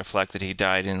logs are going to reflect that he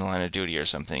died in the line of duty or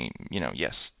something.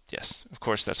 Yes, of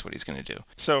course that's what he's going to do.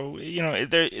 So,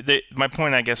 my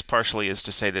point, I guess, partially is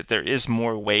to say that there is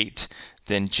more weight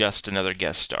than just another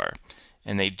guest star.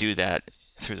 And they do that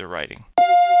through the writing.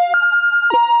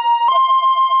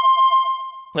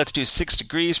 Let's do 6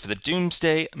 degrees for the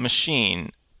Doomsday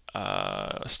Machine.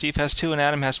 Steve has 2 and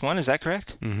Adam has 1, is that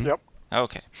correct? Mm-hmm. Yep.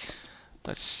 Okay.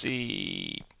 Let's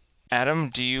see. Adam,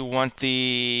 do you want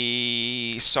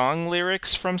the song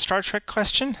lyrics from Star Trek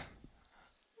question?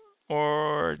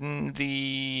 Or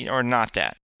not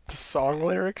that? The song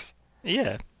lyrics?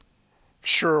 Yeah.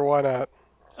 Sure, why not?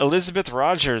 Elizabeth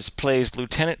Rogers plays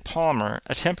Lieutenant Palmer,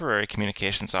 a temporary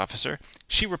communications officer.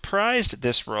 She reprised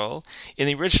this role in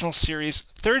the original series'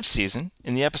 3rd season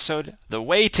in the episode The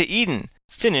Way to Eden.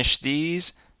 Finish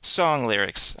these song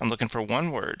lyrics. I'm looking for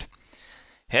one word.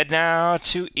 Head now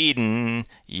to Eden,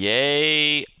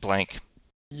 yay, blank.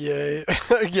 Yay.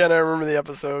 Again, I remember the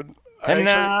episode. Head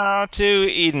now to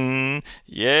Eden,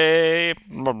 yay,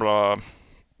 blah, blah.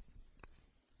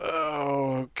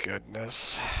 Oh,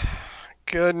 goodness.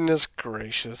 Goodness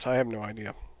gracious. I have no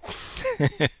idea.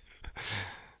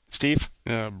 Steve?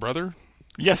 Brother?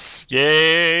 Yes,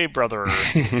 yay, brother.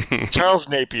 Charles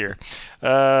Napier.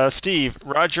 Steve,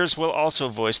 Rogers will also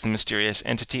voice the mysterious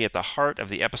entity at the heart of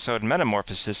the episode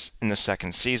Metamorphosis in the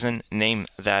 2nd season. Name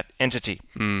that entity.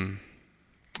 Jeez.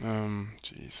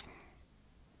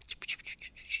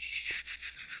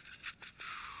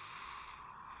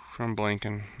 I'm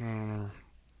blanking. I don't know.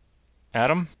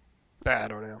 Adam? I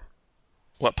don't know.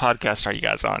 What podcast are you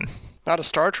guys on? Not a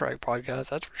Star Trek podcast,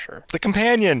 that's for sure. The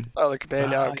Companion. Oh, the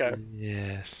Companion. Okay.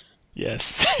 Yes.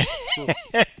 Yes.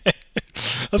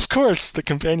 Of course, The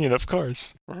Companion, of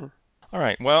course. Mm-hmm. All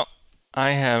right, well, I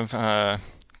have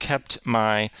kept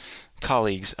my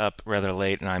colleagues up rather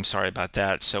late, and I'm sorry about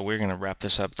that, so we're going to wrap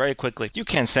this up very quickly. You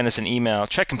can send us an email,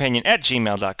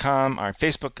 trekcompanion@gmail.com. Our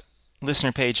Facebook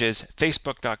listener page is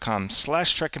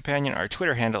facebook.com/trekcompanion. Our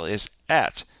Twitter handle is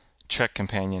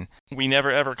 @trekcompanion. We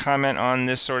never ever comment on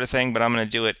this sort of thing, but I'm going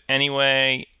to do it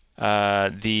anyway.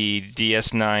 The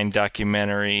DS9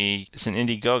 documentary is an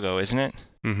Indiegogo, isn't it?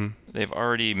 Mm-hmm. They've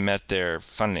already met their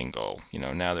funding goal.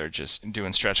 Now they're just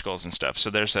doing stretch goals and stuff. So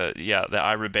there's the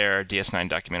Ira Bear DS9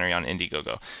 documentary on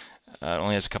Indiegogo. It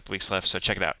only has a couple weeks left, so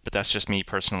check it out. But that's just me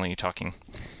personally talking.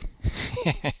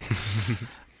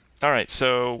 All right,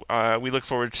 so we look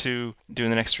forward to doing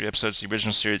the next 3 episodes of the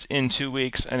original series in 2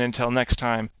 weeks. And until next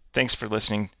time, thanks for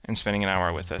listening and spending an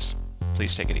hour with us.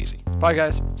 Please take it easy. Bye,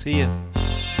 guys. See ya.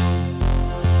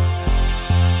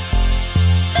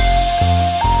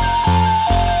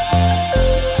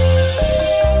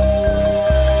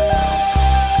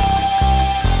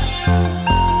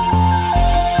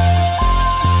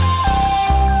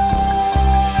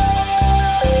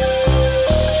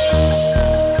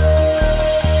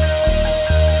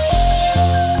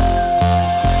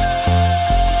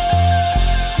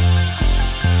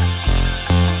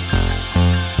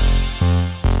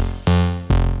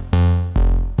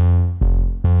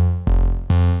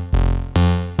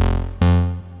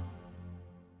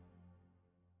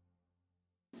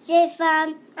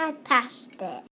 Stefan, I passed it.